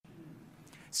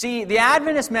See, the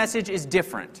Adventist message is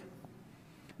different.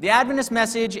 The Adventist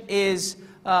message is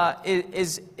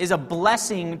a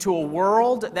blessing to a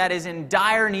world that is in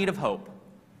dire need of hope.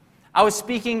 I was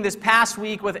speaking this past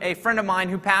week with a friend of mine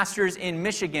who pastors in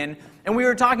Michigan, and we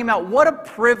were talking about what a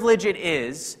privilege it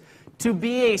is to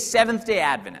be a Seventh-day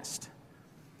Adventist.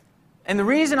 And the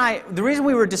reason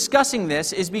we were discussing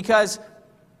this is because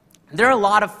there are a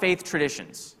lot of faith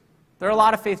traditions. There are a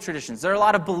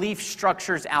lot of belief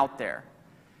structures out there.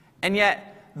 And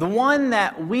yet, the one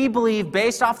that we believe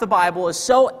based off the Bible is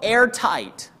so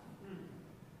airtight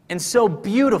and so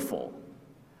beautiful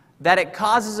that it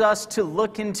causes us to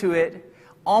look into it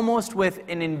almost with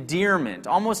an endearment,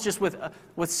 almost just with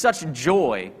such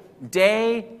joy,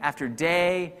 day after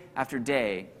day after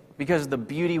day, because of the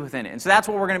beauty within it. And so that's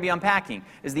what we're going to be unpacking,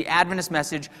 is the Adventist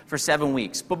message for 7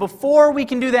 weeks. But before we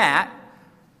can do that,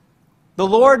 the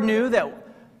Lord knew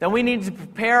that we needed to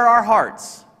prepare our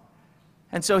hearts.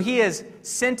 And so He has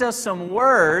sent us some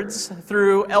words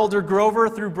through Elder Grover,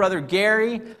 through Brother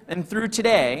Gary, and through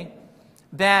today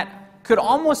that could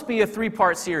almost be a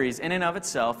 3-part series in and of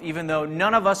itself, even though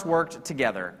none of us worked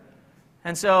together.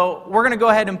 And so we're going to go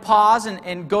ahead and pause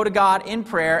and go to God in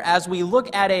prayer as we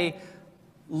look at a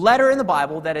letter in the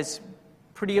Bible that is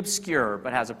pretty obscure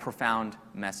but has a profound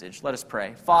message. Let us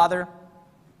pray. Father,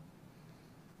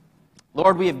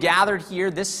 Lord, we have gathered here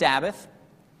this Sabbath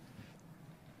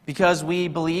because we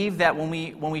believe that when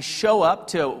we show up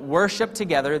to worship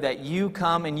together, that you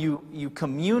come and you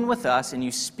commune with us and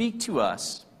you speak to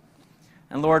us.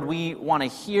 And Lord, we want to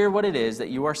hear what it is that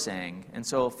you are saying. And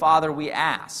so, Father, we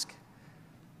ask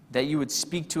that you would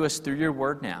speak to us through your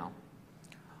word now.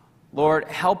 Lord,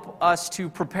 help us to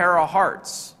prepare our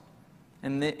hearts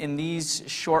in these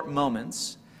short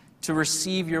moments to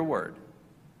receive your word.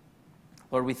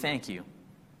 Lord, we thank you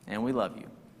and we love you.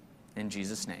 In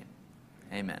Jesus' name,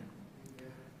 amen.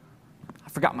 I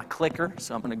forgot my clicker,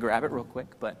 so I'm going to grab it real quick.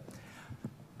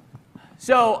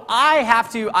 So I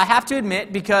have to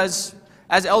admit, because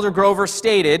as Elder Grover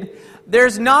stated,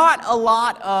 there's not a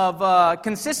lot of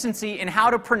consistency in how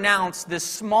to pronounce this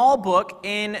small book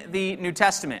in the New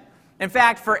Testament. In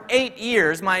fact, for 8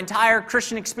 years, my entire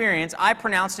Christian experience, I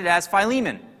pronounced it as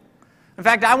Philemon. In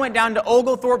fact, I went down to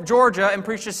Oglethorpe, Georgia, and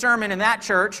preached a sermon in that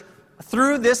church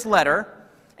through this letter,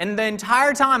 and the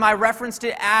entire time I referenced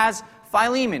it as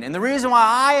Philemon. And the reason why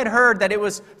I had heard that it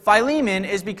was Philemon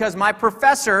is because my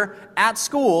professor at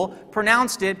school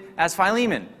pronounced it as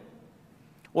Philemon.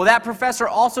 Well, that professor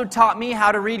also taught me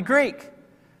how to read Greek.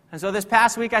 And so this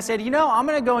past week I said, I'm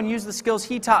going to go and use the skills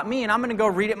he taught me, and I'm going to go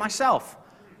read it myself.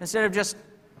 Instead of just...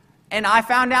 And I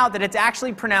found out that it's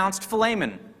actually pronounced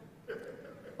Philemon,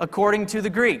 according to the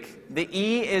Greek. The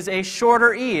E is a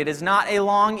shorter E. It is not a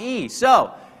long E.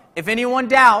 So, if anyone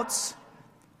doubts,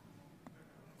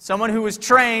 someone who was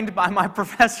trained by my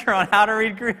professor on how to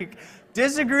read Greek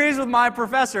disagrees with my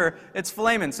professor, it's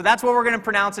Philemon. So that's what we're going to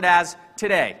pronounce it as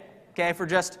today. Okay, for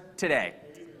just today.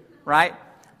 Right?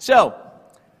 So,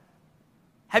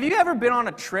 have you ever been on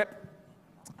a trip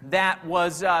that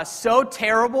was so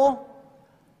terrible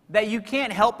that you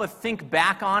can't help but think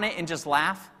back on it and just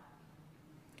laugh?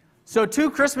 So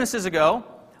 2 Christmases ago,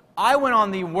 I went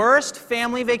on the worst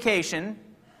family vacation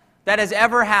that has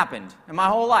ever happened in my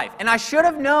whole life. And I should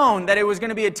have known that it was going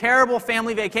to be a terrible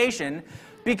family vacation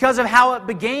because of how it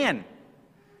began.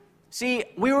 See,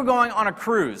 we were going on a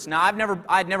cruise. Now,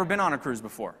 I'd never been on a cruise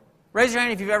before. Raise your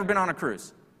hand if you've ever been on a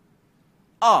cruise.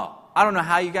 Oh, I don't know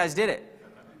how you guys did it.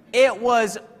 It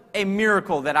was a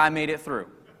miracle that I made it through.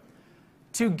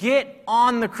 To get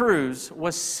on the cruise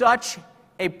was such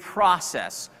a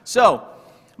process. So,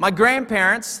 my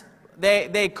grandparents,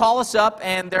 they call us up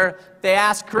and they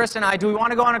ask Chris and I, do we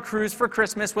want to go on a cruise for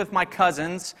Christmas with my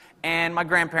cousins and my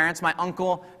grandparents, my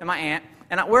uncle and my aunt?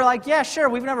 And we're like, yeah, sure,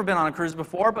 we've never been on a cruise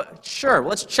before, but sure,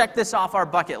 let's check this off our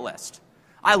bucket list.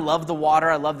 I love the water,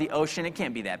 I love the ocean, it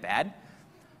can't be that bad.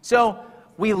 So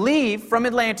we leave from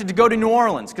Atlanta to go to New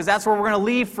Orleans, because that's where we're going to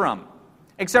leave from.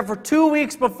 Except for 2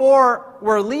 weeks before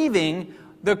we're leaving,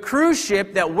 the cruise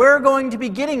ship that we're going to be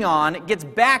getting on gets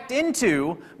backed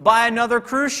into by another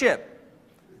cruise ship.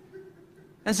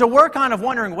 And so we're kind of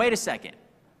wondering, wait a second,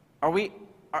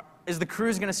 is the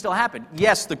cruise going to still happen?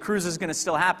 Yes, the cruise is going to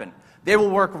still happen. They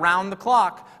will work round the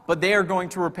clock, but they are going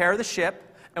to repair the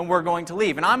ship, and we're going to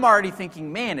leave. And I'm already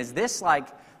thinking, man, is this like,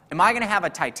 am I going to have a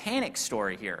Titanic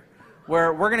story here?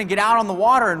 Where we're going to get out on the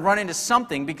water and run into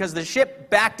something because the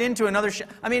ship backed into another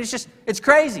ship. I mean, it's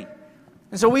crazy.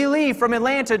 And so we leave from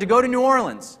Atlanta to go to New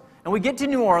Orleans. And we get to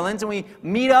New Orleans and we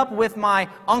meet up with my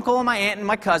uncle and my aunt and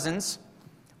my cousins.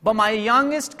 But my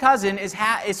youngest cousin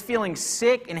is feeling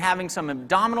sick and having some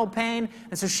abdominal pain,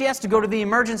 and so she has to go to the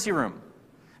emergency room.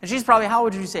 And she's probably, how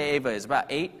old would you say Ava is? About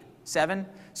 8, 7?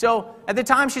 So at the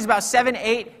time, she's about 7,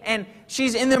 8, and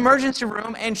she's in the emergency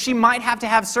room, and she might have to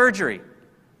have surgery.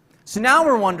 So now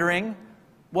we're wondering,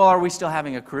 well, are we still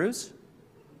having a cruise?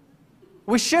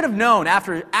 We should have known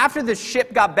after the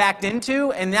ship got backed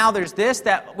into, and now there's this,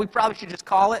 that we probably should just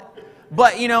call it.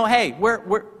 But, hey,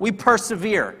 we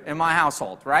persevere in my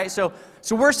household, right? So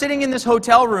we're sitting in this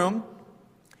hotel room,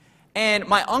 and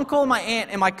my uncle, my aunt,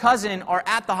 and my cousin are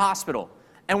at the hospital.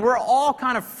 And we're all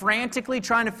kind of frantically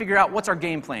trying to figure out what's our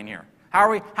game plan here. How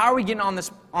are we getting on this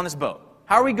boat?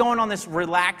 How are we going on this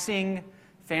relaxing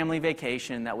family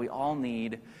vacation that we all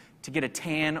need to get a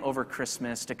tan over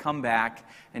Christmas, to come back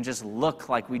and just look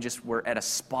like we just were at a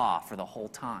spa for the whole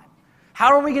time?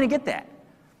 How are we going to get that?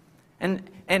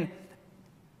 And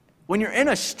when you're in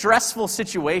a stressful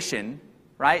situation,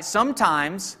 right,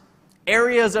 sometimes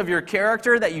areas of your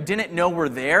character that you didn't know were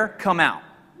there come out.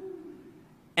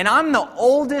 And I'm the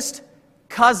oldest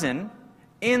cousin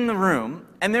in the room,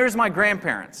 and there's my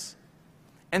grandparents.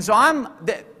 And so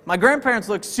my grandparents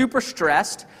look super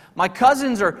stressed. Some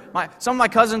of my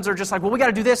cousins are just like, well, we got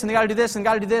to do this, and they got to do this, and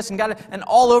got to do this, and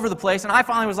all over the place. And I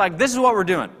finally was like, this is what we're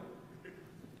doing.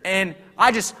 And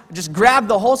I just grabbed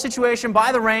the whole situation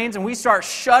by the reins, and we start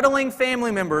shuttling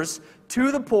family members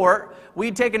to the port.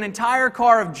 We'd take an entire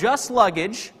car of just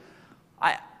luggage.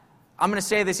 I'm going to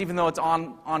say this even though it's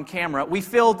on camera. We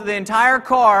filled the entire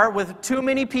car with too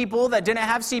many people that didn't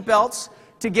have seatbelts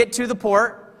to get to the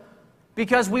port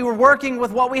because we were working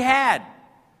with what we had.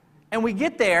 And we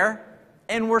get there,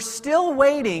 and we're still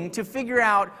waiting to figure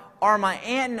out, are my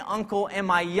aunt and uncle and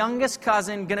my youngest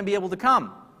cousin going to be able to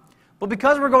come? But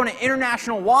because we're going to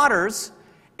international waters,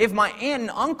 if my aunt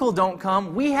and uncle don't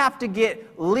come, we have to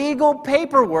get legal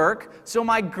paperwork so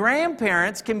my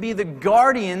grandparents can be the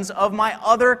guardians of my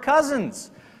other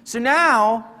cousins. So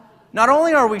now, not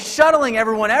only are we shuttling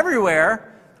everyone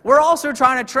everywhere, we're also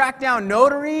trying to track down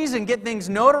notaries and get things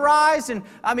notarized. And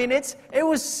I mean, it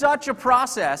was such a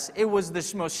process. It was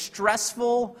the most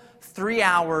stressful 3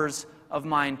 hours of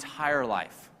my entire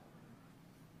life.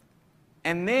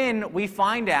 And then we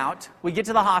find out, we get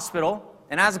to the hospital,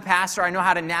 and as a pastor, I know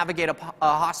how to navigate a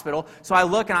hospital. So I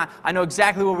look, and I know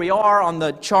exactly where we are on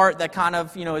the chart that kind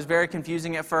of, is very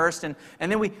confusing at first. And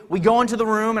then we go into the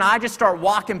room, and I just start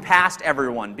walking past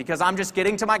everyone because I'm just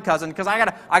getting to my cousin because I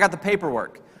got the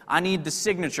paperwork. I need the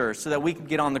signature so that we can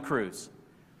get on the cruise.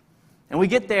 And we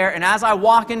get there, and as I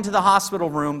walk into the hospital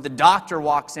room, the doctor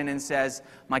walks in and says,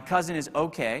 my cousin is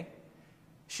okay.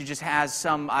 She just has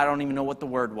some, I don't even know what the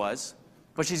word was.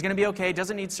 But she's going to be okay,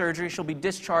 doesn't need surgery, she'll be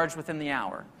discharged within the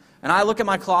hour. And I look at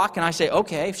my clock and I say,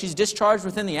 okay, if she's discharged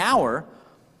within the hour,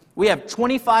 we have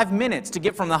 25 minutes to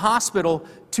get from the hospital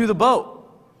to the boat.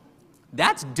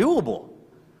 That's doable.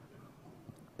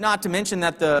 Not to mention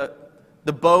that the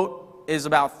boat is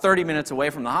about 30 minutes away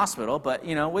from the hospital, but,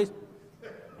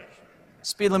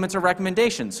 speed limits are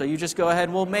recommendations, so you just go ahead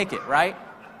and we'll make it, right?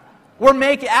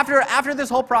 After this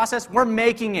whole process, we're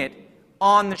making it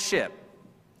on the ship.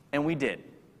 And we did.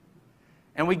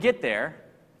 And we get there,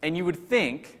 and you would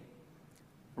think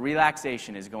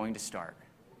relaxation is going to start.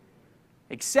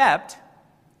 Except,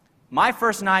 my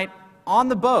first night on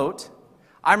the boat,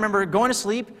 I remember going to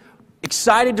sleep,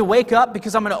 excited to wake up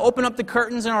because I'm going to open up the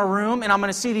curtains in our room and I'm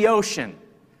going to see the ocean.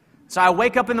 So I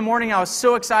wake up in the morning, I was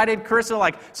so excited.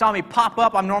 Carissa saw me pop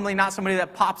up. I'm normally not somebody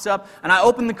that pops up. And I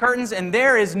open the curtains, and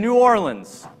there is New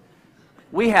Orleans.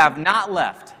 We have not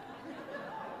left.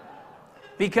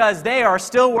 Because they are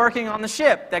still working on the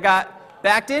ship that got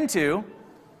backed into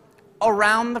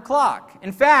around the clock.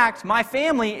 In fact, my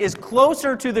family is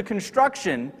closer to the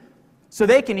construction so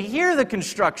they can hear the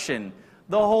construction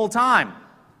the whole time.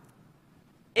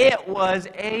 It was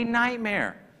a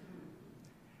nightmare.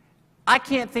 I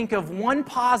can't think of one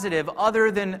positive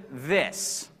other than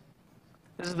this.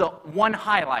 This is the one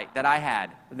highlight that I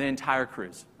had of the entire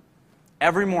cruise.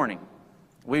 Every morning,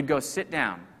 we'd go sit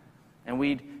down and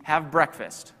we'd have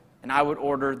breakfast, and I would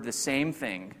order the same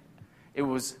thing. It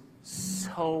was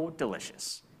so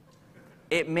delicious.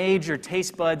 It made your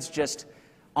taste buds just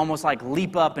almost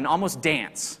leap up and almost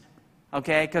dance,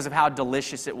 okay, because of how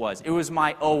delicious it was. It was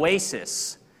my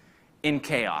oasis in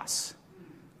chaos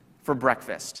for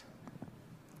breakfast.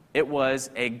 It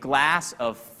was a glass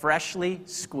of freshly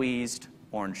squeezed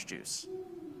orange juice.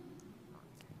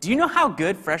 Do you know how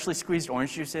good freshly squeezed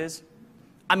orange juice is?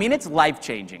 I mean, it's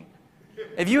life-changing.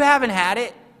 If you haven't had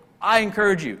it, I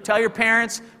encourage you. Tell your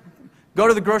parents, go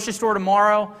to the grocery store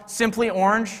tomorrow. Simply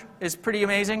Orange is pretty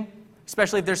amazing,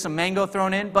 especially if there's some mango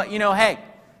thrown in. But, hey,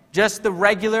 Just the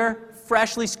regular,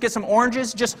 freshly, get some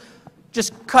oranges, just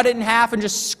cut it in half and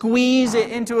just squeeze it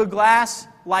into a glass,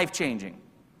 life-changing.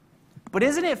 But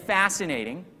isn't it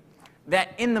fascinating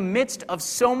that in the midst of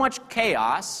so much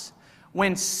chaos,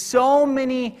 when so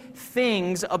many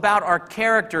things about our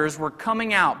characters were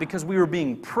coming out because we were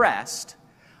being pressed,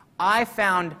 I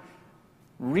found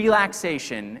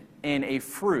relaxation in a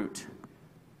fruit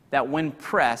that when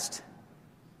pressed,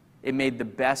 it made the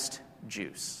best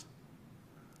juice.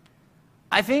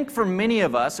 I think for many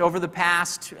of us over the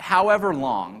past however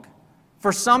long,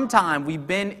 for some time we've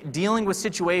been dealing with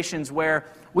situations where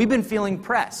we've been feeling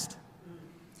pressed.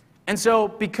 And so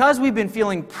because we've been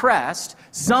feeling pressed,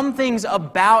 some things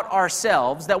about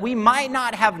ourselves that we might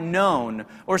not have known,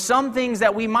 or some things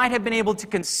that we might have been able to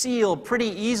conceal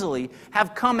pretty easily,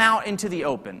 have come out into the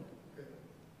open.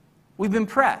 We've been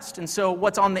pressed, and so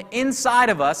what's on the inside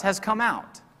of us has come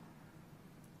out.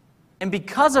 And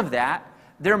because of that,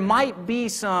 there might be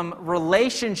some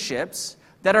relationships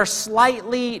that are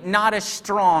slightly not as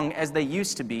strong as they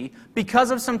used to be because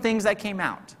of some things that came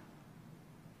out.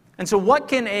 And so what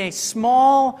can a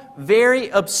small, very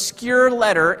obscure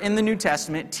letter in the New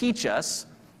Testament teach us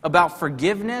about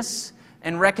forgiveness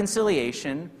and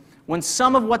reconciliation when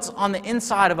some of what's on the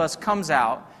inside of us comes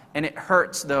out and it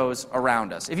hurts those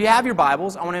around us? If you have your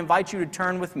Bibles, I want to invite you to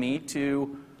turn with me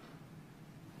to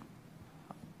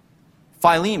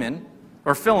Philemon,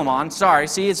 or Philemon, sorry,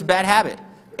 see, it's a bad habit.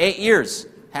 8 years,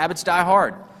 habits die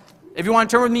hard. If you want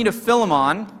to turn with me to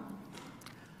Philemon,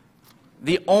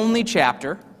 the only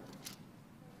chapter.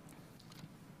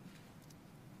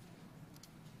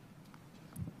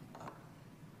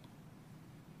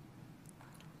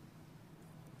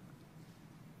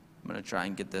 I'm going to try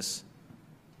and get this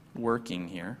working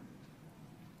here.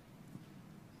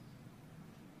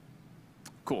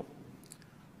 Cool.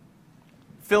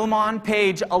 Philemon,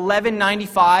 page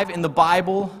 1195 in the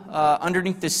Bible,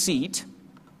 underneath the seat.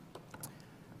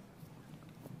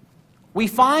 We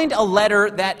find a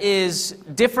letter that is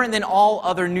different than all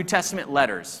other New Testament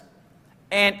letters.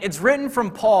 And it's written from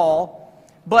Paul,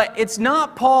 but it's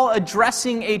not Paul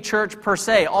addressing a church per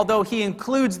se, although he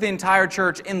includes the entire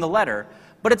church in the letter.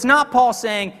 But it's not Paul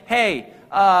saying, hey,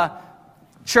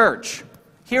 church,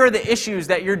 here are the issues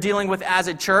that you're dealing with as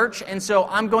a church, and so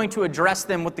I'm going to address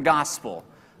them with the gospel.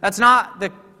 That's not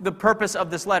the purpose of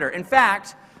this letter. In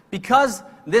fact, because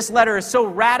this letter is so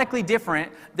radically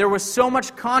different, there was so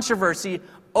much controversy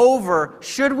over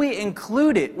should we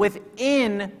include it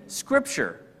within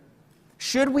Scripture?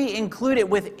 Should we include it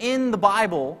within the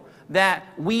Bible that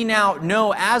we now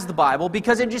know as the Bible?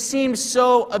 Because it just seems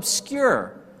so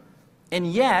obscure.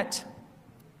 And yet,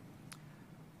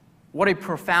 what a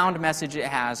profound message it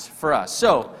has for us.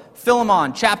 So,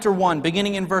 Philemon, chapter 1,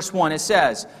 beginning in verse 1, it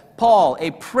says, Paul,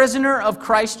 a prisoner of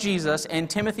Christ Jesus, and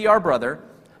Timothy, our brother,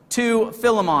 to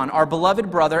Philemon, our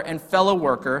beloved brother and fellow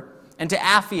worker, and to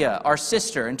Apphia, our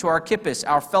sister, and to Archippus,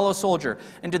 our fellow soldier,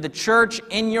 and to the church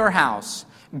in your house,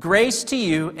 grace to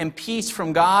you and peace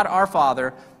from God our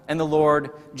Father and the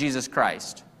Lord Jesus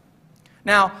Christ.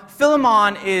 Now,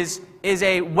 Philemon is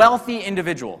a wealthy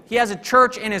individual. He has a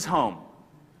church in his home,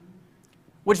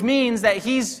 which means that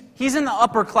he's in the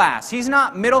upper class. He's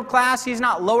not middle class, he's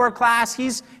not lower class,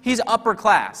 he's upper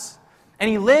class. And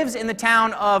he lives in the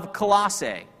town of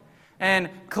Colossae. And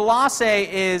Colossae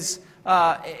is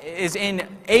in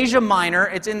Asia Minor.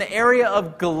 It's in the area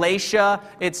of Galatia.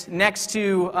 It's next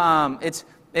to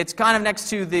it's kind of next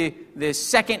to the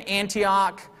second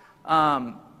Antioch.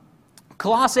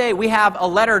 Colossae, we have a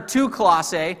letter to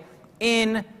Colossae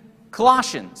in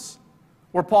Colossians,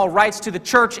 where Paul writes to the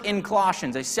church in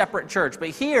Colossians, a separate church. But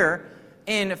here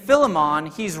in Philemon,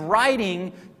 he's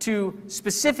writing to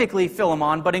specifically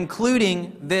Philemon, but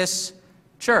including this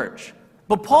church.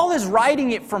 But Paul is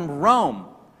writing it from Rome.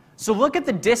 So look at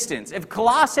the distance. If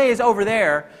Colossae is over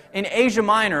there in Asia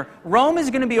Minor, Rome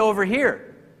is going to be over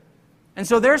here. And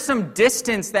so there's some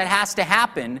distance that has to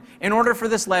happen in order for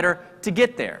this letter to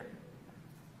get there.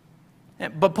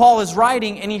 But Paul is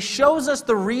writing, and he shows us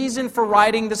the reason for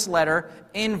writing this letter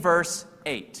in verse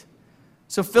 8.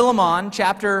 So Philemon,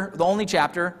 the only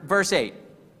chapter, verse 8.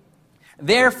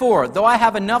 Therefore, though I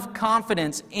have enough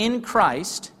confidence in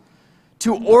Christ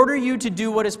to order you to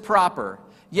do what is proper,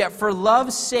 yet for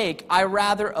love's sake I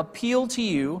rather appeal to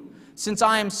you, since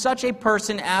I am such a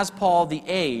person as Paul the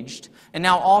aged, and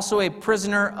now also a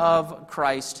prisoner of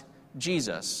Christ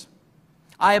Jesus.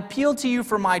 I appeal to you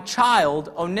for my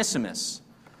child, Onesimus,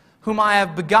 whom I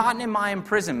have begotten in my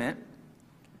imprisonment,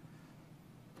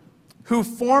 who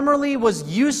formerly was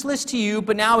useless to you,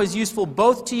 but now is useful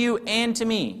both to you and to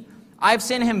me. I have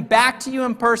sent him back to you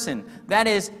in person, that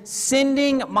is,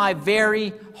 sending my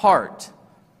very heart,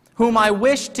 whom I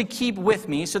wish to keep with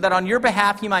me, so that on your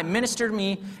behalf he might minister to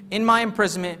me in my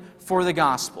imprisonment for the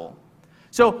gospel.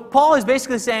 So Paul is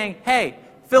basically saying, hey,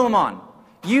 Philemon,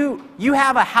 you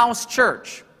have a house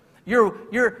church. You're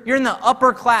in the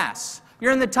upper class.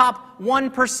 You're in the top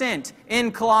 1%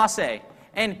 in Colossae.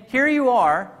 And here you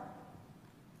are.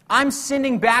 I'm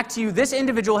sending back to you this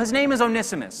individual. His name is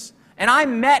Onesimus. And I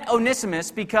met Onesimus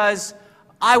because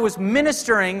I was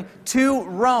ministering to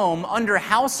Rome under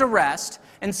house arrest,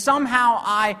 and somehow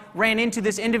I ran into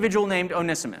this individual named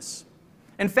Onesimus.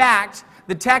 In fact,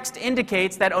 the text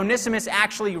indicates that Onesimus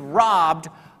actually robbed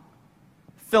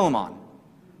Philemon.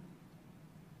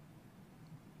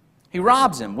 He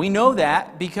robs him. We know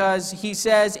that because he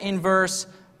says in verse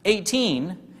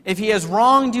 18, if he has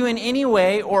wronged you in any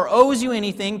way or owes you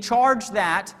anything, charge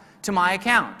that to my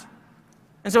account.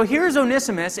 And so here's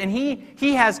Onesimus, and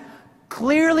he has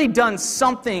clearly done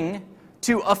something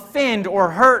to offend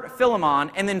or hurt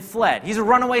Philemon and then fled. He's a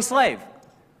runaway slave.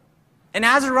 And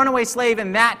as a runaway slave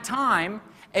in that time,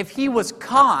 if he was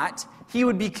caught, he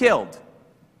would be killed.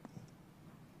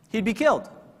 He'd be killed.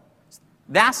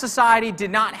 That society did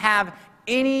not have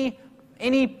any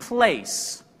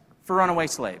place for runaway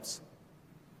slaves.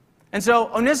 And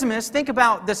so Onesimus, think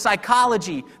about the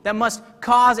psychology that must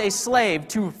cause a slave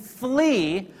to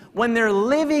flee when they're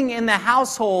living in the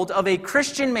household of a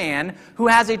Christian man who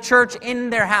has a church in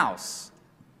their house.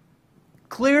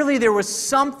 Clearly there was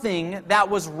something that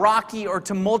was rocky or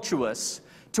tumultuous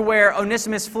to where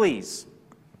Onesimus flees.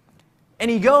 And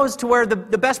he goes to where the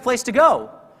best place to go.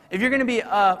 If you're going to be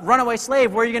a runaway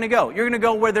slave, where are you going to go? You're going to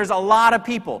go where there's a lot of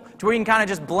people, to where you can kind of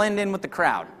just blend in with the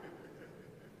crowd.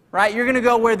 Right? You're going to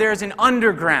go where there's an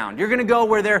underground. You're going to go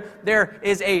where there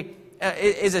is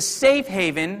a safe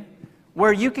haven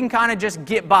where you can kind of just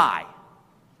get by.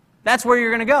 That's where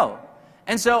you're going to go.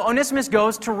 And so Onesimus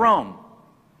goes to Rome.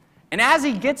 And as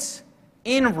he gets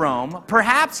in Rome,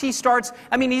 perhaps he starts,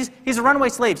 he's a runaway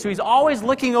slave, so he's always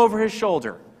looking over his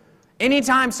shoulder.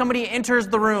 Anytime somebody enters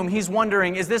the room, he's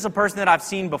wondering, is this a person that I've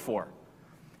seen before?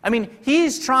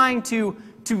 He's trying to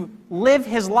live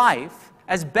his life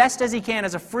as best as he can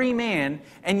as a free man,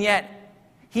 and yet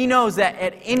he knows that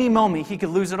at any moment he could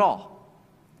lose it all.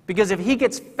 Because if he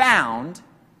gets found,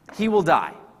 he will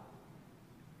die.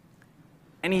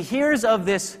 And he hears of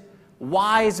this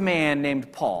wise man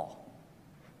named Paul.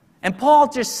 And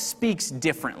Paul just speaks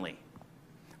differently.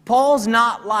 Paul's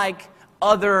not like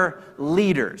other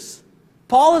leaders.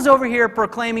 Paul is over here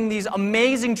proclaiming these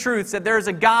amazing truths that there's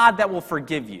a God that will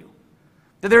forgive you.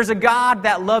 That there's a God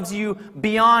that loves you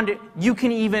beyond you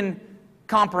can even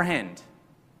comprehend.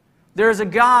 There's a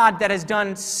God that has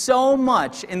done so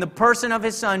much in the person of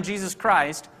His Son, Jesus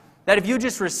Christ, that if you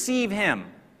just receive Him,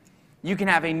 you can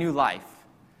have a new life.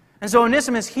 And so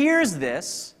Onesimus hears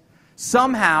this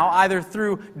somehow, either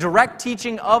through direct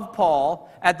teaching of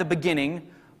Paul at the beginning,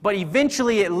 but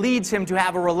eventually it leads him to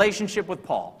have a relationship with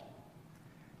Paul.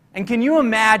 And can you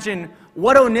imagine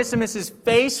what Onesimus'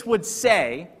 face would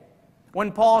say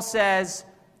when Paul says,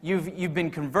 you've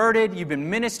been converted, you've been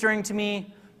ministering to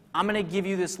me, I'm going to give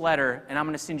you this letter, and I'm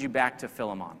going to send you back to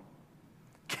Philemon.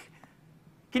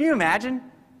 Can you imagine?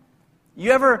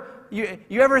 You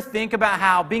ever think about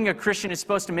how being a Christian is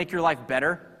supposed to make your life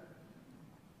better?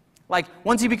 Like,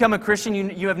 once you become a Christian,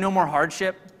 you have no more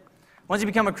hardship. Once you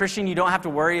become a Christian, you don't have to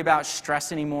worry about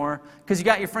stress anymore, because you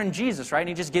got your friend Jesus, right? And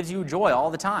He just gives you joy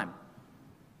all the time.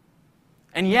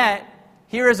 And yet,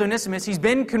 here is Onesimus. He's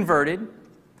been converted.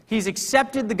 He's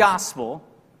accepted the gospel.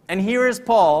 And here is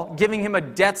Paul giving him a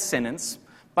death sentence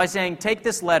by saying, take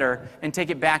this letter and take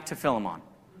it back to Philemon.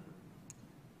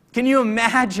 Can you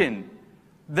imagine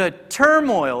the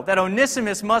turmoil that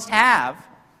Onesimus must have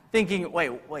thinking, wait,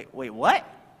 what?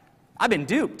 I've been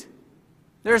duped.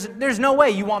 There's no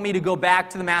way you want me to go back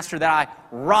to the master that I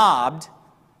robbed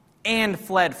and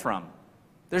fled from.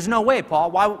 There's no way,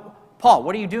 Paul. Why, Paul,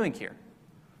 what are you doing here?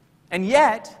 And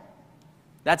yet,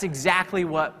 that's exactly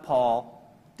what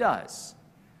Paul does.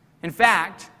 In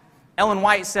fact, Ellen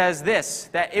White says this,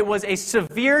 that it was a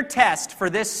severe test for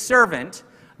this servant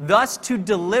thus to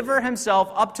deliver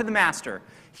himself up to the master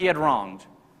he had wronged.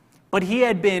 But he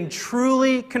had been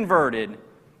truly converted,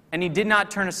 and he did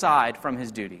not turn aside from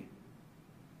his duty.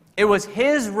 It was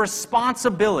his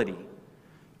responsibility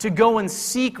to go and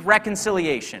seek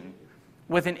reconciliation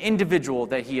with an individual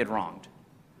that he had wronged.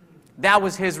 That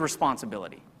was his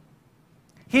responsibility.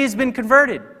 He has been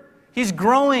converted. He's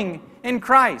growing in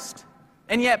Christ.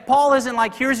 And yet Paul isn't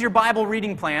like, here's your Bible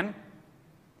reading plan.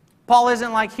 Paul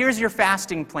isn't like, here's your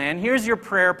fasting plan, here's your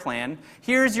prayer plan,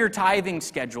 here's your tithing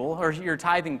schedule or your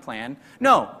tithing plan.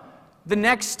 No, the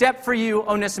next step for you,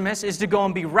 Onesimus, is to go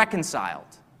and be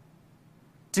reconciled.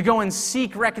 To go and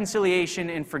seek reconciliation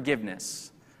and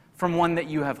forgiveness from one that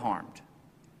you have harmed.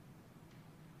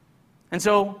 And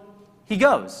so he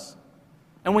goes.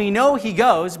 And we know he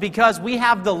goes because we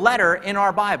have the letter in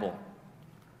our Bible.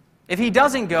 If he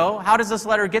doesn't go, how does this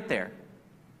letter get there?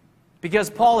 Because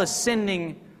Paul is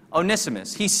sending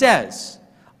Onesimus. He says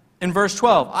in verse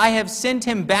 12, I have sent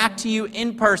him back to you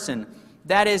in person.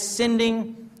 That is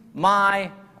sending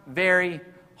my very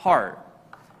heart.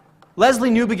 Leslie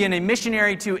Newbegin, a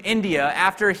missionary to India,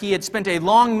 after he had spent a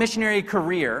long missionary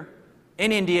career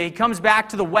in India, he comes back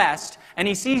to the West and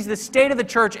he sees the state of the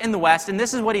church in the West, and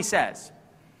this is what he says.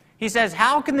 He says,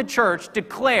 how can the church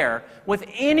declare with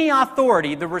any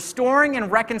authority the restoring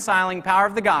and reconciling power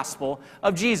of the gospel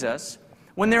of Jesus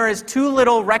when there is too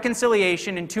little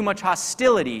reconciliation and too much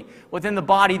hostility within the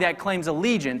body that claims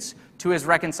allegiance to his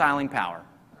reconciling power?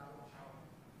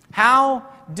 How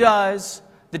does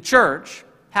the church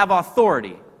have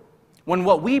authority when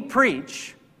what we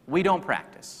preach, we don't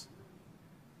practice?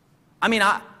 I mean,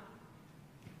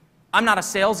 I'm not a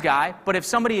sales guy, but if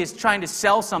somebody is trying to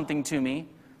sell something to me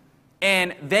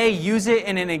and they use it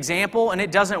in an example and it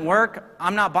doesn't work,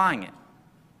 I'm not buying it.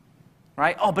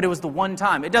 Right? Oh, but it was the one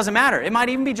time. It doesn't matter. It might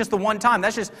even be just the one time.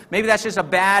 Maybe that's just a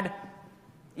bad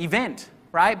event,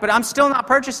 right? But I'm still not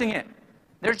purchasing it.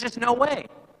 There's just no way.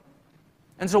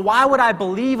 And so why would I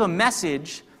believe a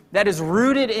message that is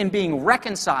rooted in being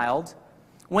reconciled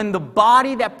when the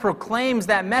body that proclaims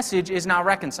that message is not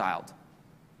reconciled?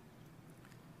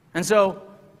 And so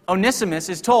Onesimus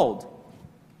is told,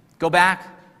 go back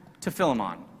to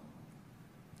Philemon.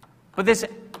 But this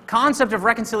concept of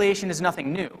reconciliation is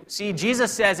nothing new. See,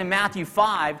 Jesus says in Matthew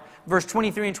 5, verse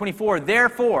 23 and 24,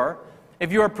 therefore, if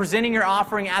you are presenting your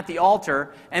offering at the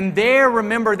altar, and there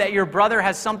remember that your brother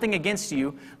has something against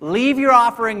you, leave your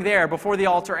offering there before the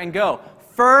altar and go.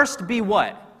 First be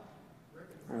what?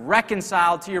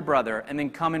 Reconciled to your brother, and then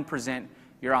come and present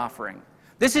your offering.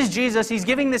 This is Jesus. He's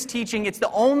giving this teaching. It's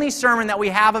the only sermon that we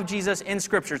have of Jesus in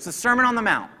Scripture. It's the Sermon on the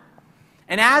Mount.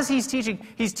 And as he's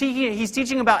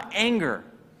teaching about anger.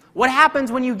 What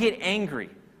happens when you get angry?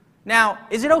 Now,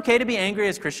 is it okay to be angry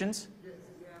as Christians?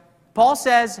 Paul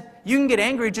says you can get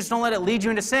angry, just don't let it lead you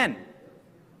into sin.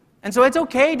 And so it's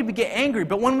okay to get angry,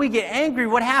 but when we get angry,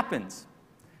 what happens?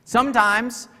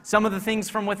 Sometimes some of the things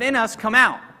from within us come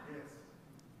out.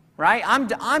 Right?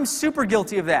 I'm super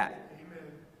guilty of that.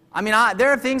 I mean,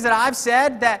 there are things that I've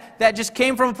said that just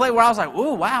came from a place where I was like,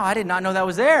 ooh, wow, I did not know that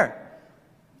was there.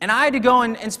 And I had to go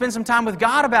and spend some time with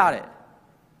God about it.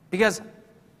 Because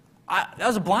that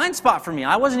was a blind spot for me.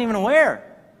 I wasn't even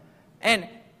aware. And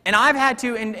I've had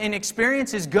to, in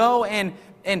experiences, go and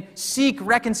seek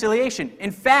reconciliation.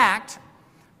 In fact,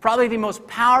 probably the most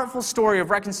powerful story of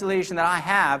reconciliation that I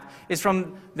have is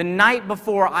from the night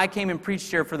before I came and preached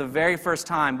here for the very first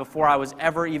time, before I was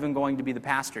ever even going to be the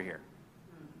pastor here.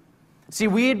 See,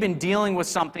 we had been dealing with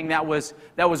something that was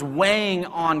weighing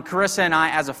on Carissa and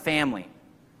I as a family.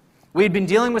 We had been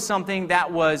dealing with something that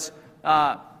was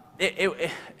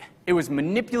it was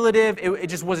manipulative. It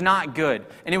just was not good,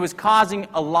 and it was causing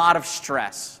a lot of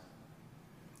stress.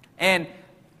 And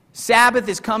Sabbath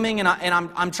is coming, and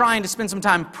I'm trying to spend some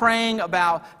time praying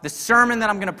about the sermon that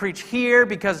I'm going to preach here,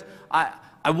 because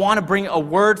I want to bring a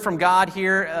word from God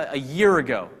here a year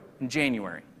ago in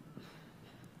January.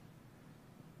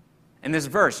 And this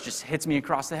verse just hits me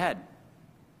across the head.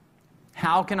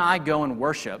 How can I go and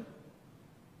worship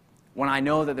when I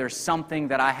know that there's something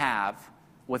that I have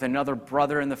with another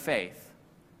brother in the faith?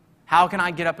 How can I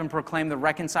get up and proclaim the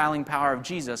reconciling power of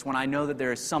Jesus when I know that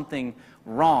there is something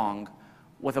wrong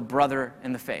with a brother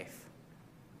in the faith?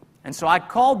 And so I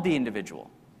called the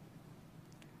individual,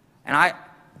 and I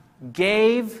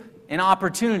gave an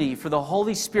opportunity for the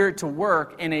Holy Spirit to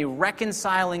work in a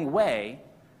reconciling way,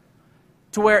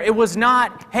 to where it was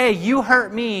not, hey, you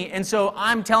hurt me, and so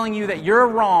I'm telling you that you're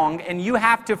wrong, and you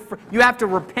have to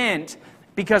repent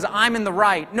because I'm in the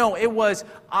right. No, it was,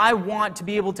 I want to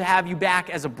be able to have you back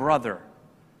as a brother.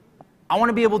 I want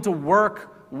to be able to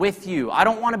work with you. I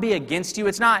don't want to be against you.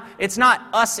 It's not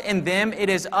us and them. It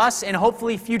is us and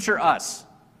hopefully future us.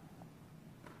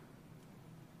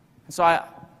 And so I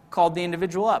called the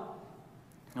individual up,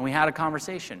 and we had a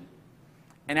conversation.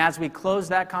 And as we closed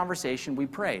that conversation, we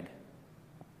prayed.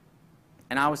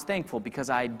 And I was thankful because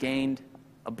I had gained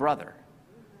a brother.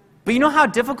 But you know how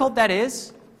difficult that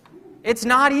is? It's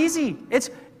not easy. It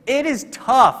is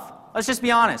tough. Let's just be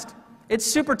honest. It's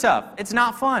super tough. It's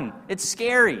not fun. It's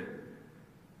scary.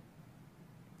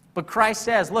 But Christ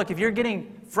says, look, if you're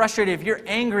getting frustrated, if you're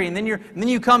angry, and then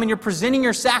you come and you're presenting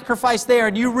your sacrifice there,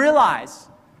 and you realize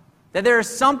that there is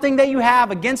something that you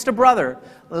have against a brother,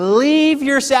 leave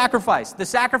your sacrifice, the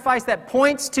sacrifice that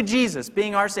points to Jesus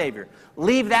being our Savior.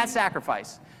 Leave that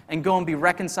sacrifice and go and be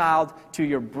reconciled to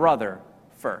your brother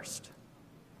first.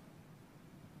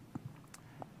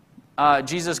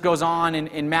 Jesus goes on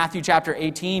in Matthew chapter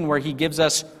 18 where he gives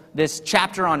us this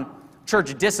chapter on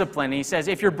church discipline. He says,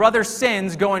 if your brother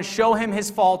sins, go and show him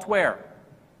his fault where?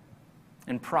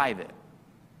 In private.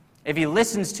 If he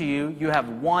listens to you, you have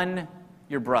won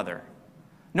your brother.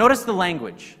 Notice the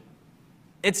language.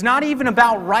 It's not even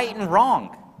about right and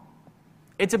wrong.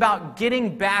 It's about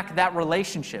getting back that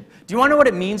relationship. Do you want to know what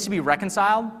it means to be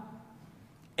reconciled?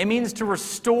 It means to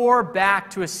restore back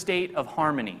to a state of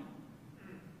harmony.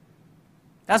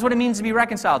 That's what it means to be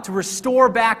reconciled, to restore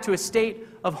back to a state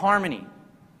of harmony.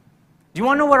 Do you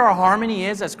want to know what our harmony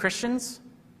is as Christians?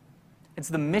 It's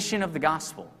the mission of the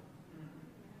gospel.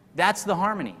 That's the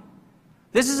harmony.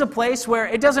 This is a place where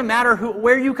it doesn't matter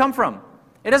where you come from.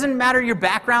 It doesn't matter your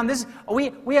background.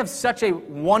 We have such a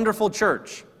wonderful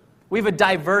church. We have a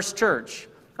diverse church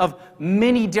of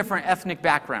many different ethnic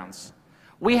backgrounds.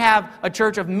 We have a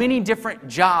church of many different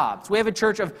jobs. We have a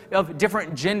church of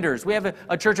different genders. We have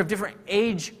a church of different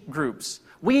age groups.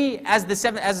 We, as the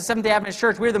Seventh-day Adventist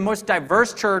Church, we're the most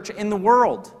diverse church in the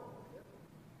world.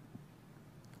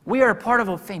 We are a part of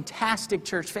a fantastic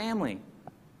church family.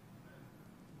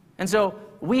 And so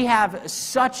we have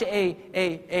such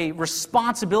a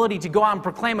responsibility to go out and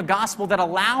proclaim a gospel that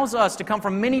allows us to come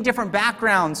from many different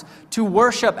backgrounds to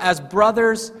worship as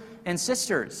brothers and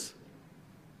sisters.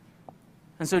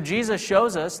 And so Jesus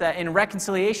shows us that in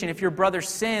reconciliation, if your brother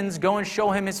sins, go and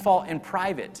show him his fault in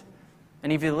private.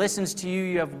 And if he listens to you,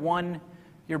 you have won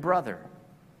your brother.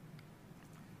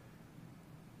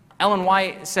 Ellen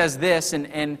White says this,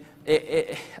 and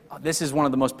this is one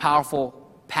of the most powerful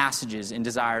passages in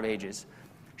Desire of Ages.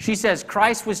 She says,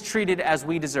 Christ was treated as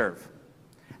we deserve.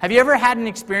 Have you ever had an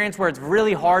experience where it's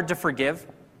really hard to forgive?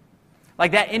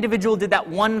 Like that individual did that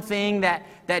one thing that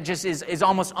just is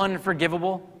almost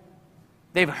unforgivable?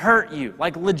 They've hurt you,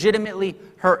 like legitimately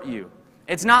hurt you.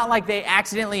 It's not like they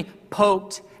accidentally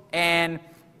poked and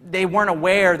they weren't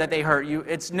aware that they hurt you.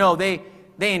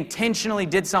 They intentionally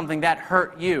did something that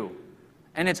hurt you.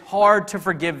 And it's hard to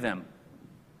forgive them.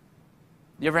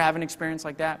 You ever have an experience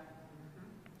like that?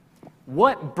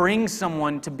 What brings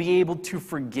someone to be able to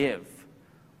forgive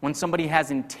when somebody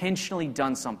has intentionally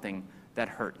done something that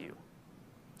hurt you?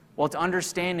 Well, it's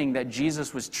understanding that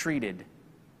Jesus was treated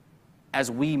as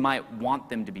we might want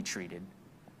them to be treated,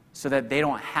 so that they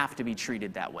don't have to be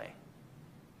treated that way.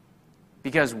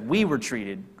 Because we were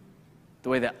treated the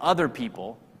way that other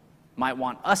people might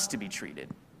want us to be treated,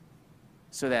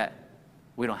 so that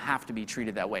we don't have to be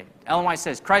treated that way. Ellen White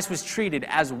says, Christ was treated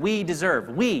as we deserve.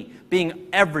 We being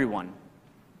everyone.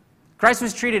 Christ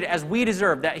was treated as we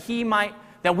deserve, that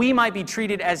we might be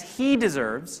treated as he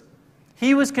deserves.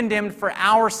 He was condemned for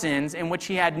our sins in which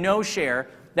he had no share,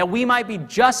 that we might be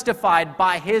justified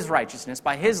by his righteousness,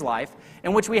 by his life,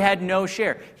 in which we had no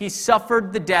share. He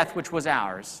suffered the death which was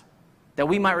ours, that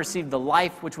we might receive the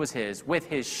life which was his. With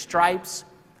his stripes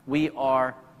we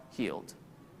are healed.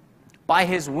 By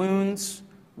his wounds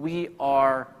we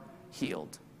are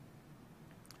healed.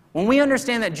 When we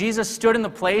understand that Jesus stood in the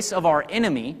place of our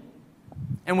enemy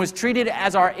and was treated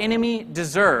as our enemy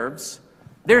deserves,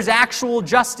 there's actual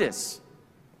justice.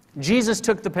 Jesus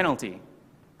took the penalty.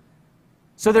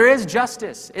 So there is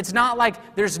justice. It's not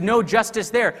like there's no justice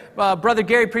there. Brother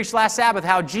Gary preached last Sabbath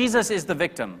how Jesus is the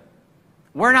victim.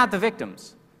 We're not the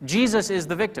victims. Jesus is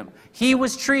the victim. He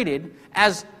was treated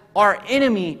as our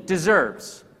enemy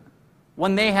deserves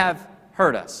when they have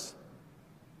hurt us.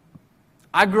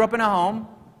 I grew up in a home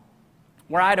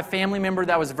where I had a family member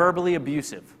that was verbally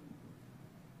abusive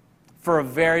for a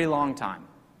very long time,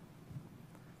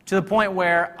 to the point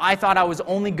where I thought I was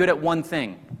only good at one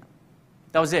thing.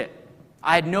 That was it.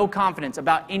 I had no confidence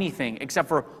about anything except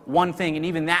for one thing, and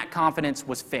even that confidence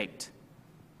was faked.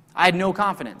 I had no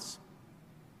confidence.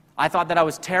 I thought that I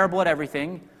was terrible at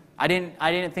everything. I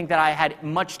didn't think that I had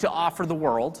much to offer the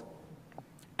world.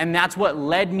 And that's what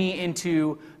led me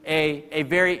into a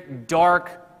very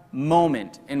dark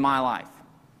moment in my life.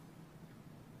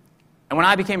 And when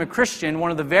I became a Christian,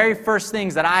 one of the very first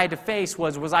things that I had to face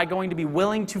was I going to be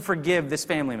willing to forgive this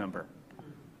family member?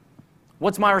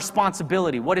 What's my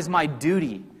responsibility? What is my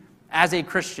duty as a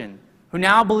Christian who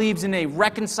now believes in a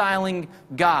reconciling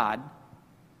God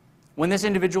when this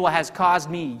individual has caused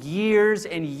me years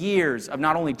and years of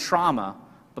not only trauma,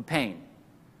 but pain?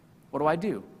 What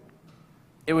do?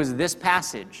 It was this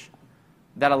passage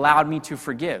that allowed me to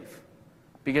forgive,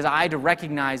 because I had to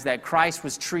recognize that Christ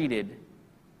was treated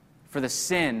for the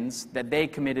sins that they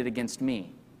committed against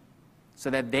me, so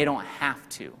that they don't have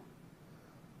to.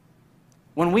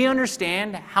 When we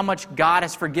understand how much God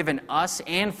has forgiven us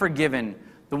and forgiven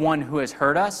the one who has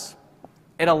hurt us,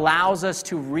 it allows us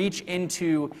to reach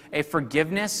into a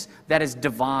forgiveness that is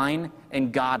divine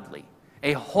and godly,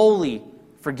 a holy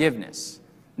forgiveness.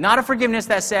 Not a forgiveness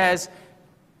that says,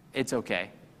 it's okay.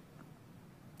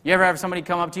 You ever have somebody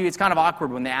come up to you? It's kind of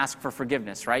awkward when they ask for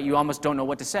forgiveness, right? You almost don't know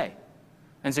what to say.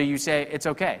 And so you say, it's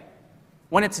okay.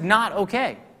 When it's not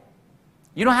okay.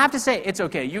 You don't have to say, it's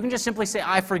okay. You can just simply say,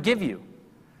 I forgive you.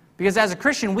 Because as a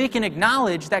Christian, we can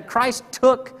acknowledge that Christ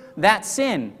took that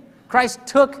sin. Christ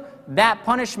took that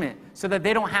punishment so that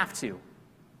they don't have to.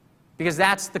 Because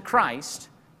that's the Christ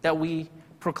that we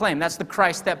proclaim. That's the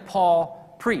Christ that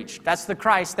Paul preached. That's the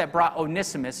Christ that brought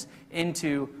Onesimus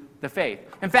into the faith.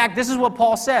 In fact, this is what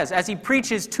Paul says as he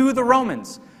preaches to the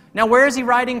Romans. Now, where is he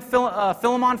writing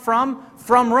Philemon from?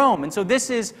 From Rome. And so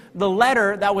this is the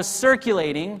letter that was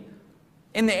circulating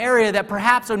in the area that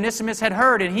perhaps Onesimus had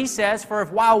heard. And he says, for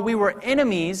if while we were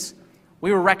enemies,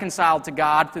 we were reconciled to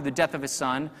God through the death of his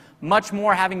Son, much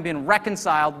more having been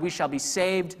reconciled, we shall be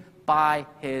saved by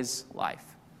his life.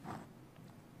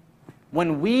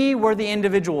 When we were the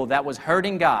individual that was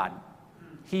hurting God,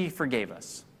 he forgave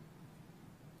us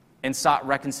and sought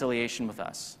reconciliation with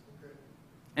us.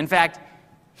 In fact,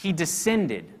 he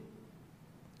descended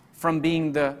from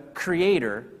being the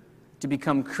creator to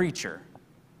become creature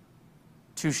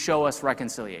to show us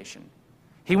reconciliation.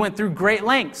 He went through great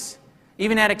lengths,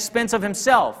 even at expense of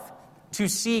himself, to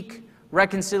seek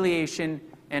reconciliation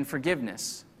and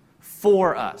forgiveness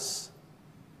for us.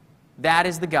 That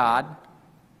is the God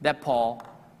that Paul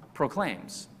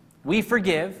proclaims. We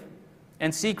forgive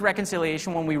and seek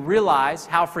reconciliation when we realize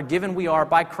how forgiven we are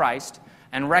by Christ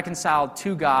and reconciled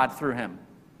to God through him.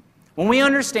 When we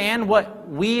understand what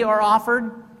we are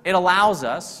offered, it allows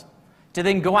us to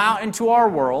then go out into our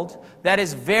world that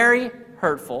is very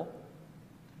hurtful,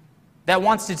 that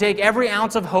wants to take every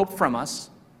ounce of hope from us,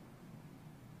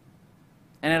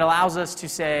 and it allows us to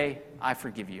say, I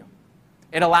forgive you.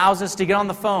 It allows us to get on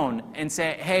the phone and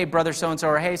say, hey, brother so-and-so,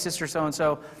 or hey, sister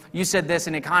so-and-so, you said this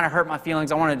and it kind of hurt my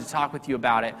feelings. I wanted to talk with you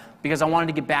about it because I wanted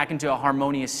to get back into a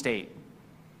harmonious state.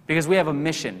 Because we have a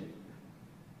mission.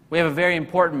 We have a very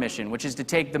important mission, which is to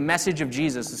take the message of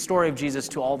Jesus, the story of Jesus,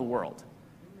 to all the world.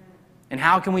 And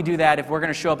how can we do that if we're going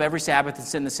to show up every Sabbath and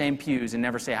sit in the same pews and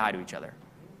never say hi to each other?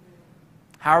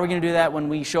 How are we going to do that when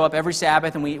we show up every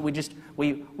Sabbath and we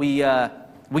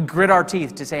grit our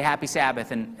teeth to say happy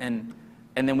Sabbath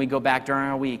and then we go back during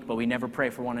our week, but we never pray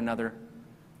for one another.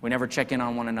 We never check in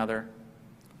on one another.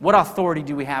 What authority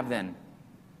do we have then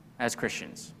as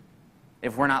Christians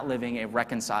if we're not living a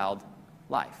reconciled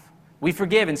life? We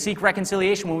forgive and seek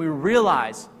reconciliation when we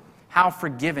realize how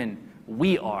forgiven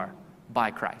we are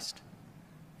by Christ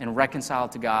and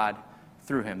reconciled to God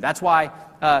through him. That's why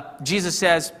Jesus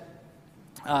says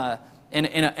in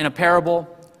a parable,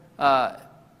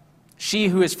 she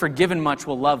who is forgiven much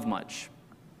will love much.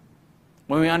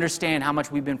 When we understand how much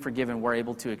we've been forgiven, we're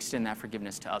able to extend that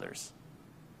forgiveness to others.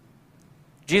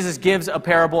 Jesus gives a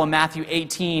parable in Matthew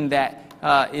 18 that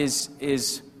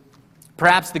is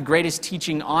perhaps the greatest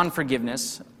teaching on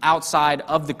forgiveness outside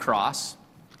of the cross.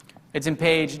 It's in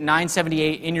page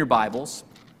 978 in your Bibles,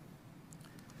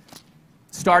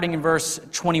 starting in verse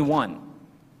 21.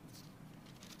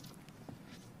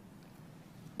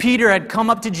 Peter had come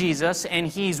up to Jesus, and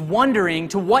he's wondering,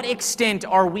 to what extent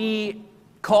are we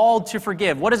called to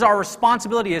forgive? What is our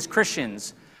responsibility as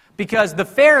Christians? Because the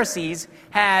Pharisees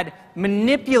had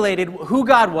manipulated who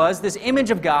God was, this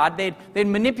image of God. They'd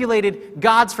manipulated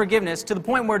God's forgiveness to the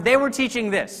point where they were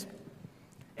teaching this.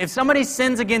 If somebody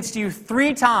sins against you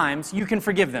 3 times, you can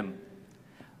forgive them.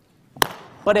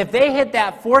 But if they hit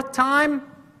that 4th time,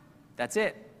 that's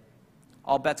it.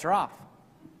 All bets are off.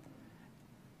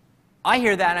 I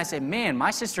hear that and I say, man,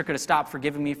 my sister could have stopped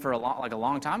forgiving me for a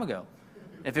long time ago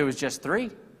if it was just 3.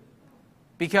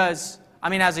 Because,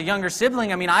 as a younger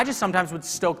sibling, I just sometimes would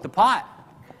stoke the pot,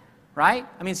 right?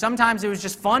 Sometimes it was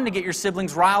just fun to get your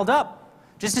siblings riled up,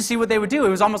 just to see what they would do. It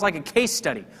was almost like a case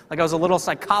study, like I was a little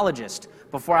psychologist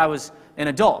before I was an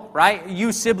adult, right?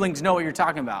 You siblings know what you're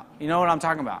talking about. You know what I'm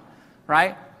talking about,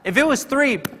 right? If it was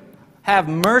 3, have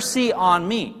mercy on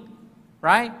me,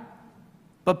 right?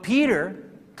 But Peter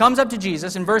comes up to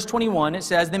Jesus. In verse 21, it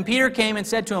says, Then Peter came and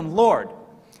said to him, Lord,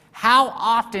 how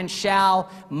often shall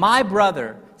my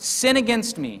brother sin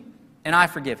against me and I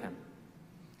forgive him?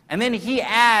 And then he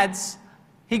adds,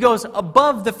 he goes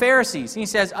above the Pharisees. He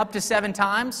says up to 7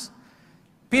 times.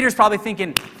 Peter's probably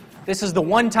thinking, This is the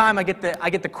one time I get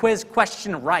the quiz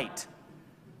question right.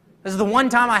 This is the one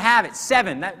time I have it.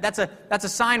 7. That's a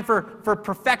sign for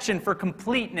perfection, for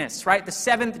completeness, right? The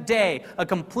 7th day, a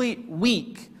complete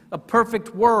week, a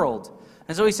perfect world.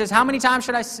 And so he says, how many times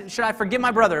should I forgive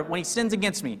my brother when he sins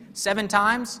against me? 7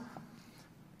 times?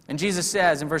 And Jesus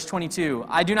says in verse 22,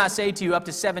 I do not say to you up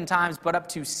to 7 times, but up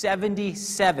to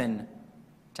 77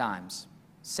 times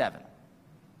 7.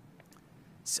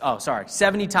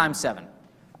 70 times 7.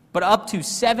 But up to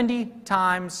 70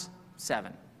 times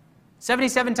 7.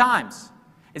 77 times.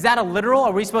 Is that a literal?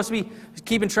 Are we supposed to be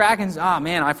keeping track and,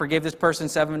 man, I forgave this person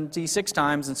 76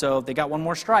 times, and so they got one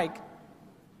more strike?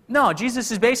 No,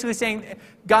 Jesus is basically saying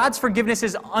God's forgiveness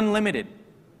is unlimited.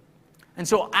 And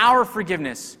so our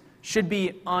forgiveness should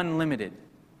be unlimited.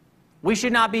 We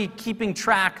should not be keeping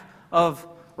track of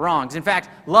wrongs. In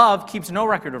fact, love keeps no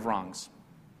record of wrongs.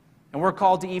 And we're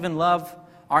called to even love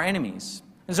our enemies.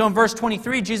 And so in verse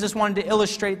 23, Jesus wanted to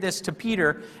illustrate this to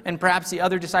Peter and perhaps the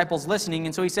other disciples listening.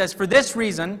 And so he says, for this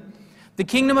reason, the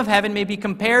kingdom of heaven may be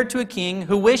compared to a king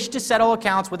who wished to settle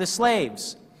accounts with his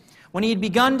slaves. When he had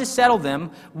begun to settle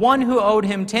them, one who owed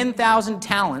him 10,000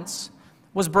 talents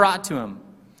was brought to him.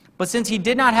 But since he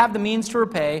did not have the means to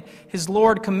repay, his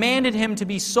Lord commanded him to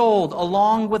be sold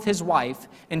along with his wife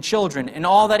and children and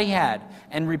all that he had,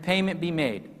 and repayment be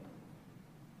made.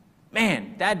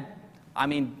 Man,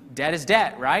 debt is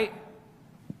debt, right?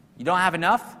 You don't have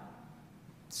enough?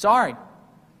 Sorry.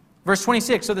 Verse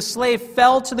 26, so the slave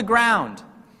fell to the ground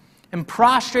and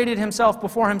prostrated himself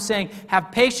before him, saying,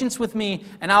 have patience with me,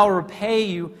 and I will repay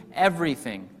you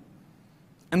everything.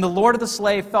 And the Lord of the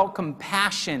slave felt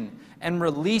compassion and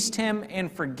released him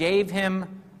and forgave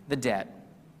him the debt.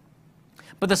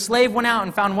 But the slave went out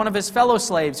and found one of his fellow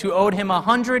slaves who owed him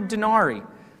 100 denarii.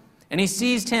 And he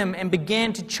seized him and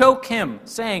began to choke him,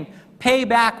 saying, pay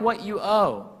back what you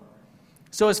owe.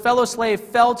 So his fellow slave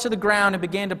fell to the ground and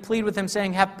began to plead with him,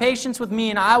 saying, have patience with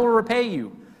me, and I will repay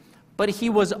you. But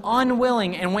he was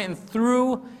unwilling and went and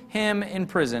threw him in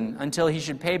prison until he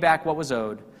should pay back what was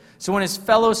owed. So when his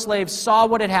fellow slaves saw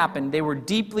what had happened, they were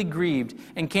deeply grieved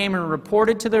and came and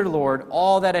reported to their Lord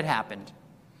all that had happened.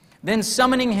 Then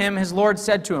summoning him, his Lord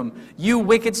said to him, you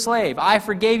wicked slave, I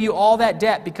forgave you all that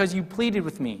debt because you pleaded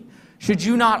with me. Should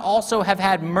you not also have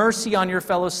had mercy on your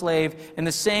fellow slave in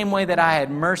the same way that I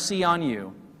had mercy on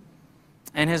you?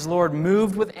 And his Lord,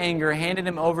 moved with anger, handed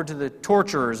him over to the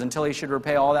torturers until he should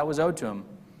repay all that was owed to him.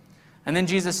 And then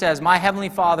Jesus says, my heavenly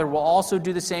Father will also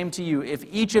do the same to you if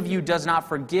each of you does not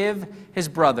forgive his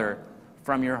brother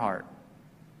from your heart.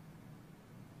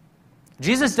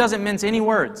 Jesus doesn't mince any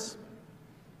words.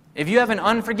 If you have an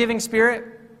unforgiving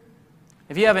spirit,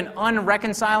 if you have an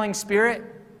unreconciling spirit,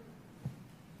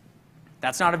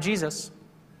 that's not of Jesus.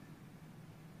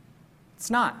 It's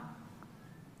not.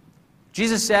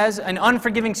 Jesus says an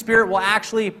unforgiving spirit will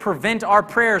actually prevent our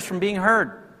prayers from being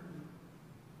heard.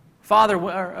 Father,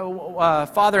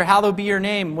 hallowed be your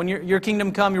name. When your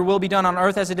kingdom come, your will be done on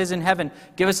earth as it is in heaven.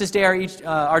 Give us this day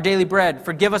our daily bread.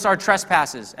 Forgive us our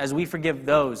trespasses as we forgive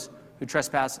those who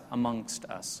trespass amongst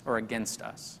us or against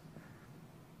us.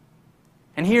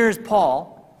 And here's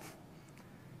Paul.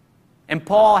 And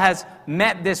Paul has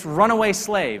met this runaway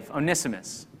slave,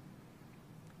 Onesimus.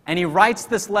 And he writes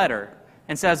this letter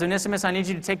and says, Onesimus, I need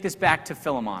you to take this back to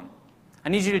Philemon. I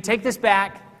need you to take this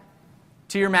back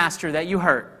to your master that you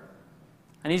hurt.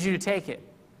 I need you to take it.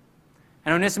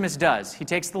 And Onesimus does. He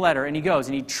takes the letter and he goes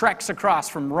and he treks across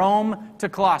from Rome to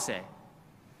Colossae.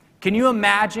 Can you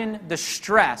imagine the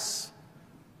stress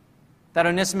that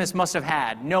Onesimus must have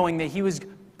had, knowing that he was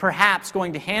perhaps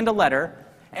going to hand a letter?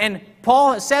 And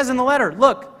Paul says in the letter,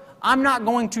 look, I'm not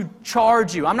going to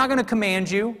charge you. I'm not going to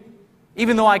command you,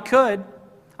 even though I could.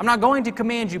 I'm not going to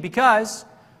command you because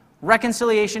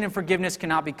reconciliation and forgiveness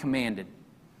cannot be commanded.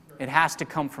 It has to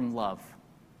come from love.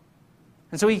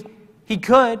 And so he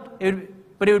could,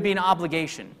 but it would be an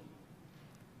obligation.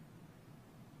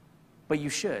 But you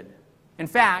should. In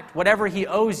fact, whatever he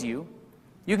owes you,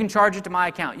 you can charge it to my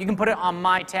account. You can put it on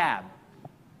my tab.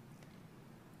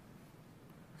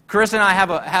 Chris and I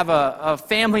have a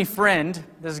family friend.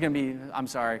 This is going to be, I'm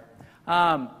sorry.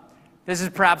 This is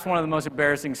perhaps one of the most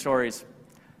embarrassing stories.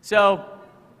 So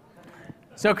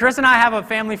Chris and I have a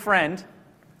family friend,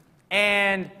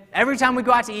 and every time we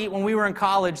go out to eat when we were in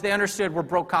college, they understood we're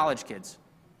broke college kids,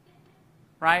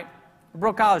 right? We're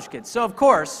broke college kids. So, of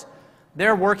course,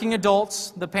 they're working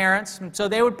adults, the parents, and so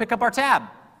they would pick up our tab.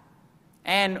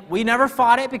 And we never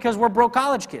fought it because we're broke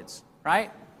college kids,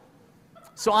 right?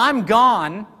 So I'm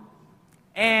gone,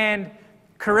 and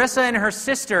Carissa and her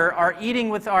sister are eating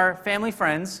with our family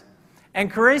friends, and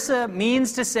Carissa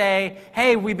means to say,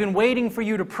 hey, we've been waiting for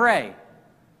you to pray.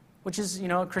 which is,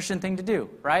 a Christian thing to do,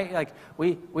 right? Like,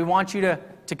 we want you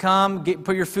to come,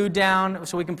 put your food down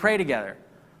so we can pray together.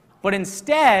 But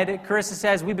instead, Carissa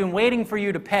says, we've been waiting for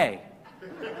you to pay.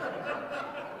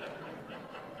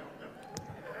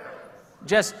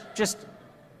 Just,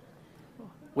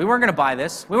 we weren't going to buy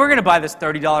this. We weren't going to buy this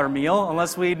 $30 meal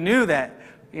unless we knew that,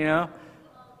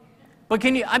 But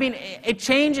it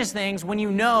changes things when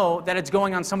you know that it's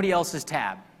going on somebody else's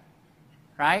tab,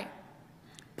 right?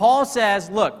 Paul says,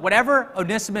 look, whatever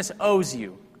Onesimus owes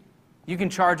you, you can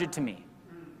charge it to me.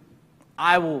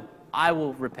 I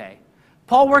will repay.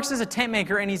 Paul works as a tent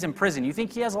maker and he's in prison. You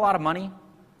think he has a lot of money?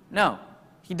 No,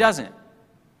 he doesn't.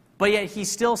 But yet he's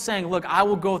still saying, look, I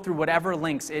will go through whatever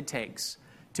lengths it takes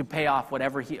to pay off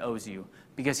whatever he owes you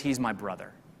because he's my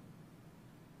brother.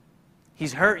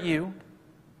 He's hurt you,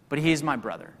 but he is my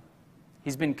brother.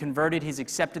 He's been converted. He's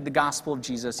accepted the gospel of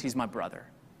Jesus. He's my brother.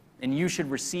 And you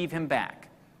should receive him back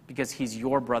because he's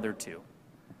your brother too.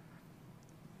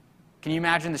 Can you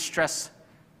imagine the stress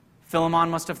Philemon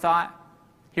must have thought?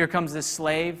 Here comes this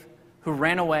slave who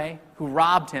ran away, who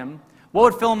robbed him. What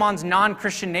would Philemon's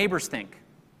non-Christian neighbors think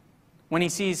when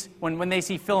they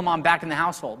see Philemon back in the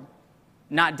household?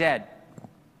 Not dead,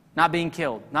 not being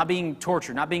killed, not being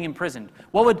tortured, not being imprisoned.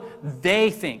 What would they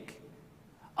think?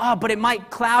 Oh, but it might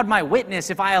cloud my witness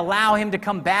if I allow him to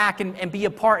come back and be a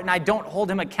part and I don't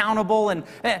hold him accountable.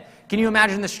 Can you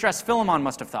imagine the stress Philemon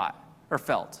must have thought or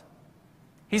felt?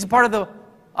 He's a part of the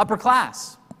upper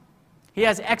class. He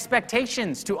has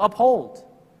expectations to uphold.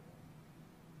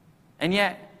 And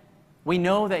yet, we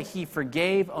know that he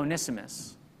forgave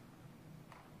Onesimus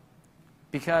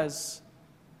because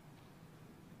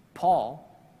Paul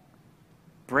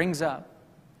brings up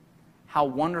how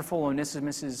wonderful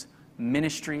Onesimus'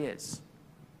 ministry is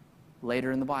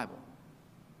later in the Bible.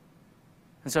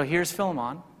 And so here's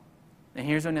Philemon, and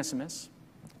here's Onesimus,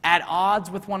 at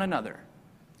odds with one another,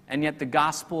 and yet the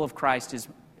gospel of Christ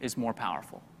is more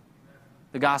powerful.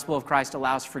 The gospel of Christ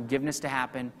allows forgiveness to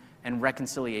happen and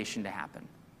reconciliation to happen.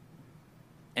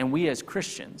 And we as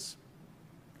Christians,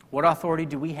 what authority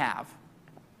do we have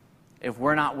if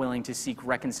we're not willing to seek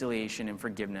reconciliation and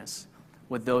forgiveness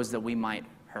with those that we might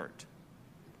hurt?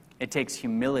 It takes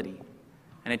humility,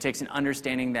 and it takes an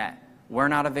understanding that we're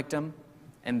not a victim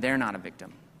and they're not a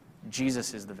victim.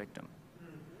 Jesus is the victim.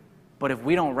 But if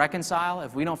we don't reconcile,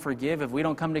 if we don't forgive, if we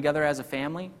don't come together as a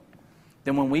family,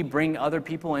 then when we bring other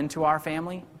people into our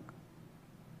family,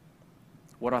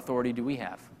 what authority do we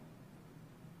have?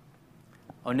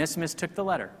 Onesimus took the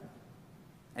letter,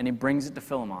 and he brings it to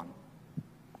Philemon,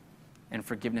 and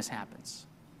forgiveness happens.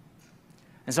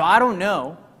 And so I don't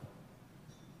know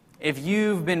if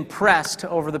you've been pressed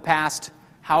over the past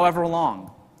however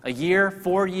long, a year,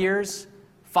 4 years,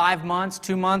 5 months,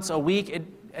 2 months, a week,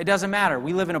 it doesn't matter.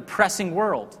 We live in a pressing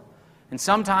world. And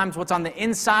sometimes what's on the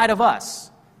inside of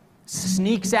us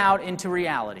sneaks out into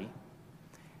reality.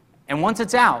 And once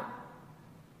it's out,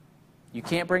 you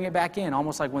can't bring it back in,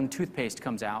 almost like when toothpaste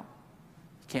comes out.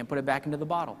 You can't put it back into the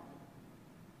bottle.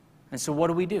 And so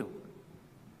what do?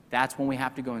 That's when we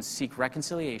have to go and seek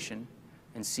reconciliation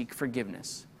and seek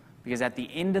forgiveness. Because at the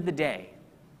end of the day,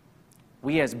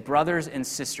 we as brothers and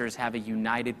sisters have a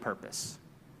united purpose.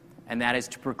 And that is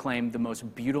to proclaim the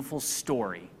most beautiful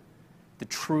story, the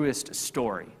truest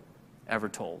story ever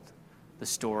told, the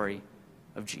story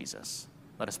of Jesus.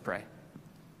 Let us pray.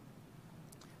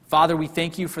 Father, we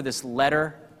thank you for this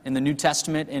letter in the New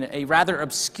Testament, in a rather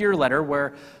obscure letter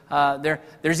where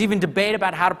there's even debate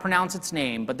about how to pronounce its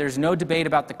name, but there's no debate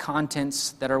about the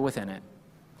contents that are within it,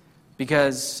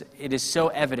 because it is so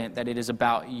evident that it is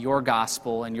about your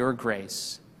gospel and your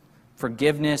grace,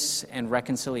 forgiveness and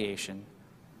reconciliation.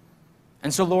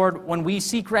 And so, Lord, when we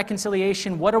seek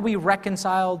reconciliation, what are we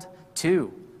reconciled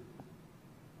to?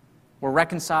 We're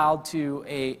reconciled to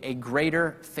a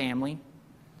greater family,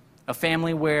 a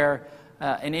family where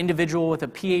an individual with a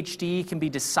PhD can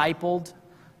be discipled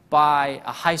by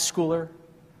a high schooler,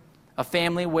 a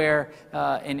family where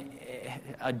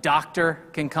a doctor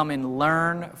can come and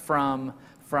learn from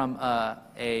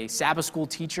a Sabbath school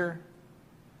teacher.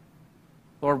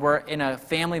 Lord, we're in a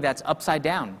family that's upside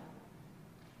down.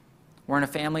 We're in a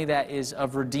family that is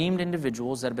of redeemed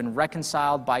individuals that have been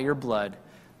reconciled by your blood,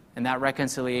 and that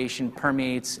reconciliation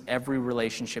permeates every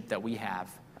relationship that we have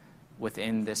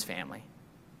within this family.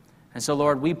 And so,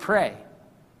 Lord, we pray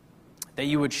that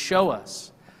you would show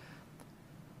us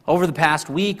over the past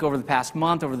week, over the past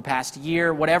month, over the past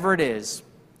year, whatever it is,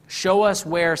 show us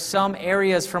where some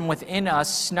areas from within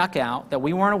us snuck out that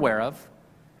we weren't aware of,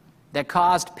 that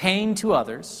caused pain to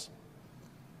others,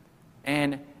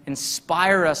 and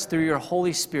inspire us through your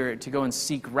Holy Spirit to go and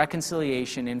seek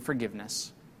reconciliation and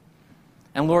forgiveness.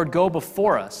 And Lord, go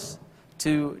before us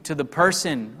to the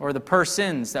person or the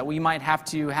persons that we might have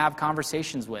to have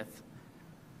conversations with,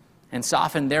 and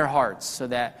soften their hearts so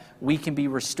that we can be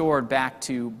restored back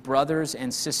to brothers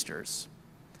and sisters,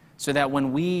 so that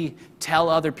when we tell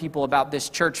other people about this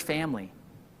church family,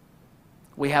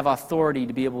 we have authority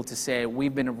to be able to say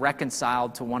we've been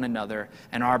reconciled to one another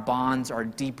and our bonds are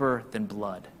deeper than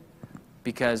blood,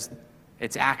 because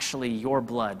it's actually your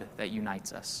blood that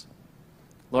unites us.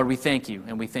 Lord, we thank you,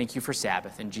 and we thank you for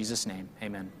Sabbath. In Jesus' name,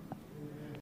 amen.